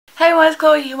Hey everyone, it's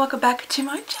Chloe here. Welcome back to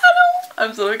my channel.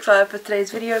 I'm so excited for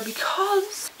today's video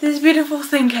because this beautiful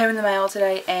thing came in the mail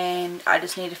today and I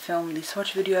just need to film the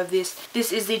swatch video of this.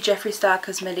 This is the Jeffree Star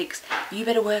Cosmetics You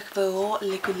Better Work For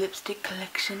liquid lipstick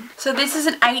collection. So this is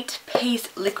an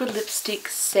 8-piece liquid lipstick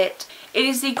set. It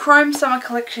is the Chrome Summer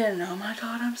Collection. Oh my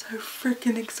god, I'm so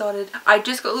freaking excited. I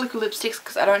just got liquid lipsticks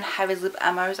because I don't have his lip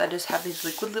ammos. I just have these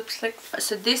liquid lipsticks.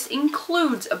 So this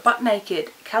includes a Butt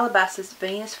Naked, Calabasas,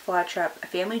 Venus Flytrap,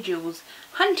 Family Jewels,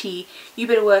 Hunty, You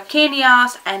Better Work, Candy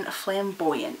Ass, and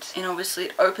Flamboyant. And obviously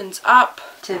it opens up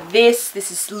to this.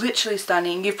 This is literally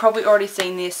stunning. You've probably already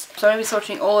seen this. So I'm going to be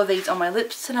swatching all of these on my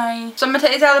lips today. So I'm going to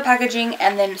take these out of the packaging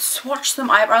and then swatch them.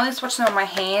 I've only swatched them on my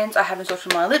hands. I haven't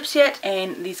swatched on my lips yet.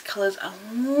 And these colours are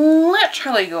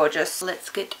literally gorgeous. Let's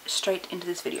get straight into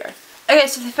this video. Okay,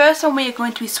 so the first one we are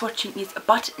going to be swatching is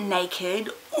Butt Naked.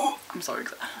 Oh, I'm so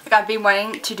excited. Like, I've been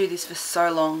waiting to do this for so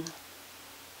long.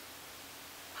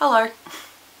 Hello.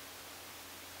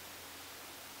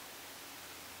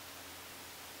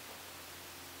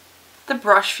 The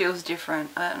brush feels different.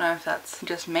 I don't know if that's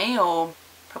just me or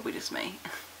probably just me.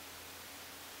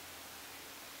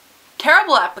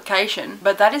 Terrible application,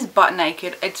 but that is Butt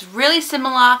Naked. It's really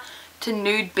similar to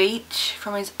Nude Beach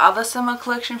from his other summer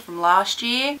collection from last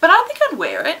year, but I think I'd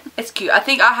wear it. It's cute. I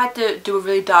think I had to do a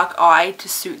really dark eye to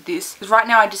suit this because right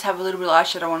now I just have a little bit of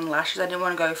eyeshadow on lashes. I didn't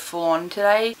want to go full on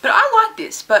today, but I like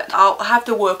this, but I'll have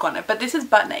to work on it. But this is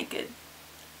Butt Naked.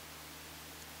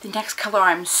 The next color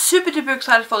I'm super duper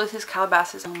excited for, this is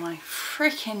Calabasas. Oh my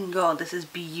freaking god, this is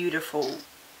beautiful.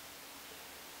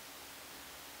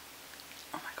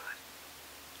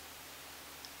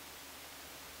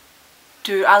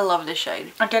 Dude, I love this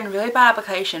shade. Again, really bad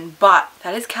application, but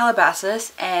that is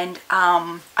Calabasas and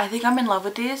I think I'm in love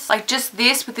with this. Like just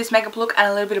this with this makeup look and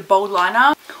a little bit of bold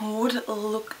liner would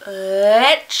look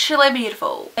literally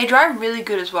beautiful. They dry really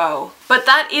good as well. But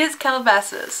that is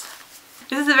Calabasas.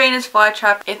 This is the Venus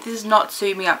Flytrap. If this does not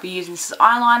suit me, I'll be using this as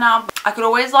eyeliner. I could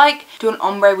always like do an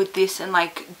ombre with this and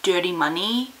like Dirty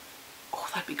Money. Oh,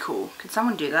 that'd be cool. Can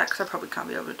someone do that? Because I probably can't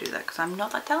be able to do that because I'm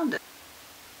not that talented.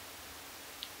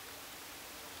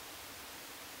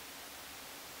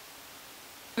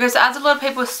 Because as a lot of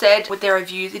people said with their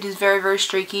reviews, it is very, very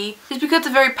streaky. It's because it's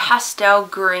a very pastel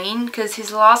green, because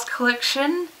his last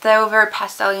collection, they were very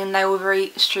pastel and they were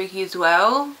very streaky as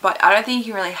well. But I don't think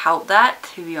you can really help that,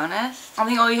 to be honest. I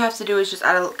think all you have to do is just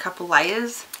add a couple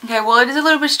layers. Okay, well it is a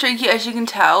little bit streaky as you can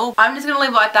tell. I'm just going to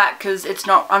leave it like that because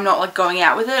I'm not like going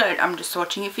out with it. I'm just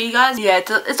swatching it for you guys. Yeah,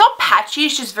 it's not patchy,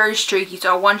 it's just very streaky.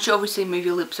 So once you obviously move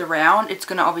your lips around, it's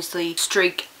going to obviously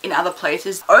streak in other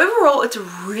places. Overall, it's a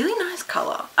really nice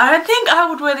colour. I don't think I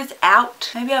would wear this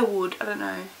out. Maybe I would, I don't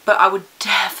know. But I would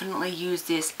definitely use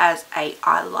this as a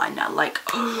eyeliner. Like,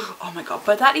 oh my god.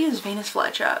 But that is Venus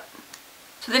Flytrap.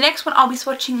 So the next one I'll be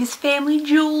swatching is Family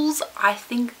Jewels. I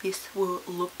think this will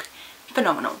look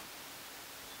phenomenal.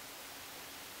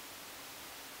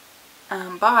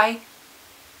 Bye.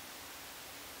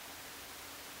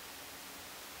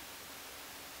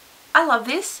 I love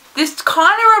this. This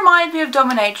kind of reminds me of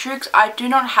Dominatrix. I do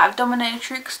not have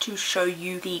Dominatrix to show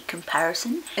you the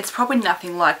comparison. It's probably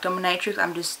nothing like Dominatrix.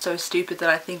 I'm just so stupid that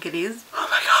I think it is. Oh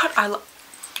my god,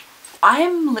 I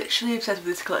am literally obsessed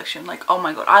with this collection. Like, oh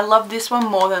my god, I love this one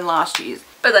more than last year's.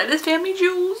 But that is Family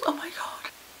Jewels. Oh my god.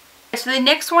 So the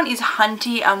next one is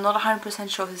Hunty. I'm not 100%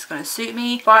 sure if this is going to suit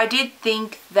me, but I did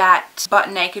think that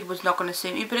Butt Naked was not going to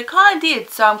suit me, but it kind of did.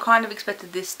 So I'm kind of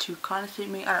expected this to kind of suit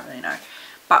me. I don't really know,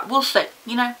 but we'll see,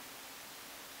 you know.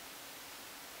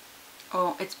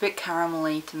 Oh, it's a bit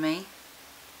caramelly to me.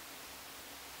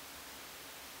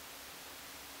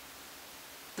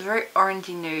 It's very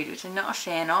orangey nude, which I'm not a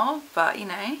fan of, but you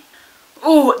know.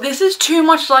 Oh, this is too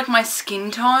much like my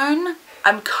skin tone.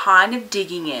 I'm kind of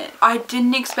digging it. I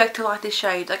didn't expect to like this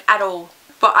shade, like at all.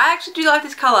 But I actually do like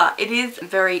this colour. It is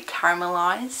very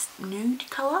caramelized nude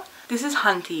colour. This is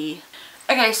Hunty.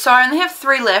 Okay, so I only have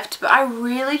 3 left, but I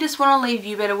really just want to leave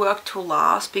You Better Work till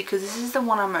last because this is the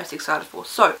one I'm most excited for.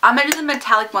 So I'm going to do the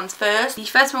metallic ones first. The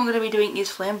first one I'm going to be doing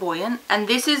is Flamboyant, and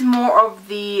this is more of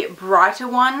the brighter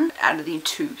one out of the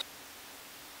 2.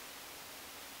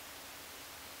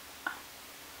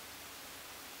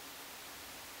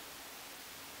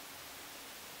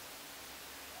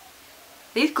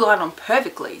 These glide on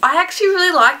perfectly. I actually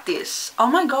really like this. Oh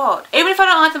my god. Even if I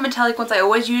don't like the metallic ones I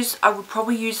would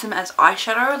probably use them as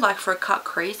eyeshadow, like for a cut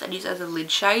crease. I'd use it as a lid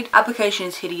shade. Application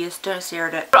is hideous. Don't stare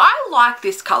at it. But I like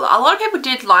this colour. A lot of people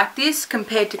did like this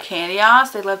compared to Candy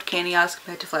Ass. They loved Candy Ass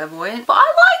compared to Flamboyant. But I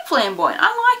like Flamboyant.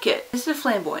 I like it. This is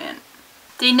Flamboyant.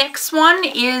 The next one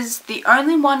is the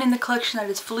only one in the collection that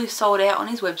is fully sold out on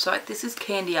his website. This is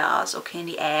Candy Ass or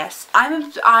Candy Ass.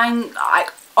 I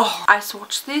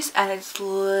swatched this and it's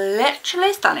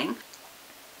literally stunning.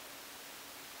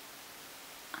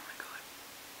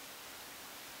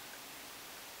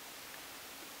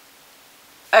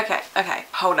 Okay,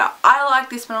 hold up. I like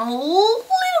this one a little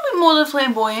bit more than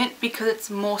Flamboyant because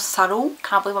it's more subtle.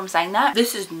 Can't believe I'm saying that.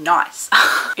 This is nice.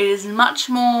 It is much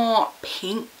more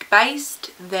pink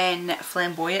based than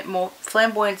Flamboyant.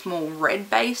 Flamboyant's more red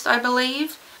based, I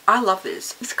believe. I love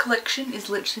this. This collection is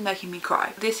literally making me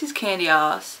cry. This is Candy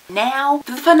Ass. Now,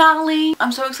 the finale.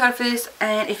 I'm so excited for this,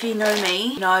 and if you know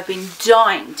me, you know I've been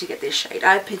dying to get this shade.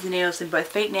 I have pins and needles in both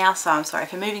feet now, so I'm sorry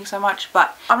for moving so much,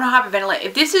 but I'm gonna hyperventilate.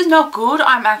 If this is not good,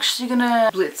 I'm actually gonna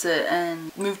blitz it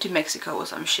and move to Mexico or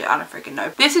some shit. I don't freaking know.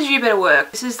 This is You Better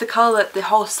Work. This is the colour that the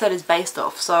whole set is based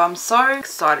off, so I'm so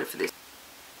excited for this.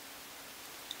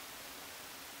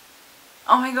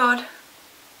 Oh my god.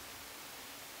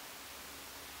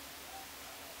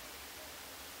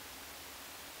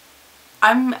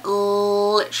 I'm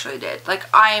literally dead.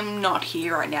 Like, I am not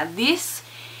here right now. This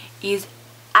is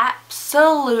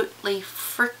absolutely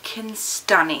freaking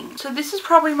stunning. So this is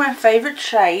probably my favourite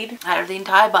shade out of the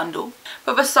entire bundle.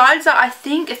 But besides that, I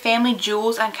think Family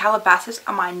Jewels and Calabasas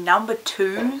are my number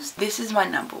 2s. This is my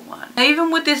number 1. And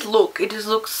even with this look, it just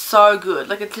looks so good.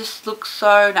 Like, it just looks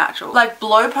so natural. Like,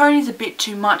 Blow Pony is a bit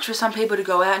too much for some people to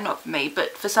go out. Not for me,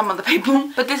 but for some other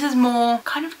people. But this is more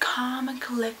kind of calm and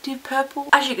collective purple.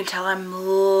 As you can tell, I'm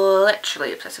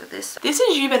literally obsessed with this. This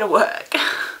is You Better Work.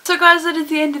 So guys, that is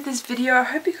the end of this video. I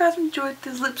hope you guys enjoyed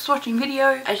this lip swatching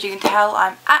video. As you can tell,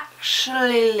 I'm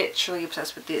actually literally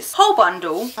obsessed with this whole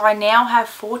bundle. So I now have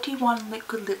 41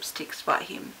 liquid lipsticks by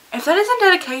him. If that isn't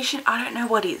dedication, I don't know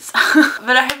what is.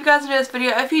 But I hope you guys enjoyed this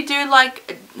video. If you do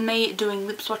like me doing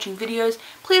lip swatching videos,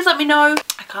 please let me know.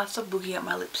 I can't stop looking at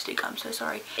my lipstick. I'm so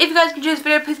sorry. If you guys enjoyed this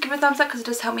video, please give it a thumbs up because it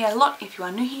does help me out a lot. If you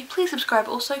are new here, please subscribe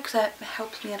also because that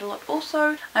helps me out a lot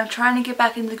also. I'm trying to get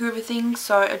back into the groove of things,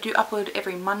 so I do upload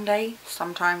every Monday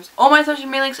sometimes. All my social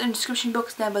media links in the description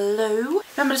box down below.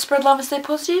 Remember to spread love and stay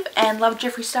positive, and love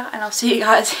Jeffree Star, and I'll see you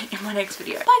guys in my next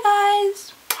video. Bye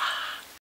guys!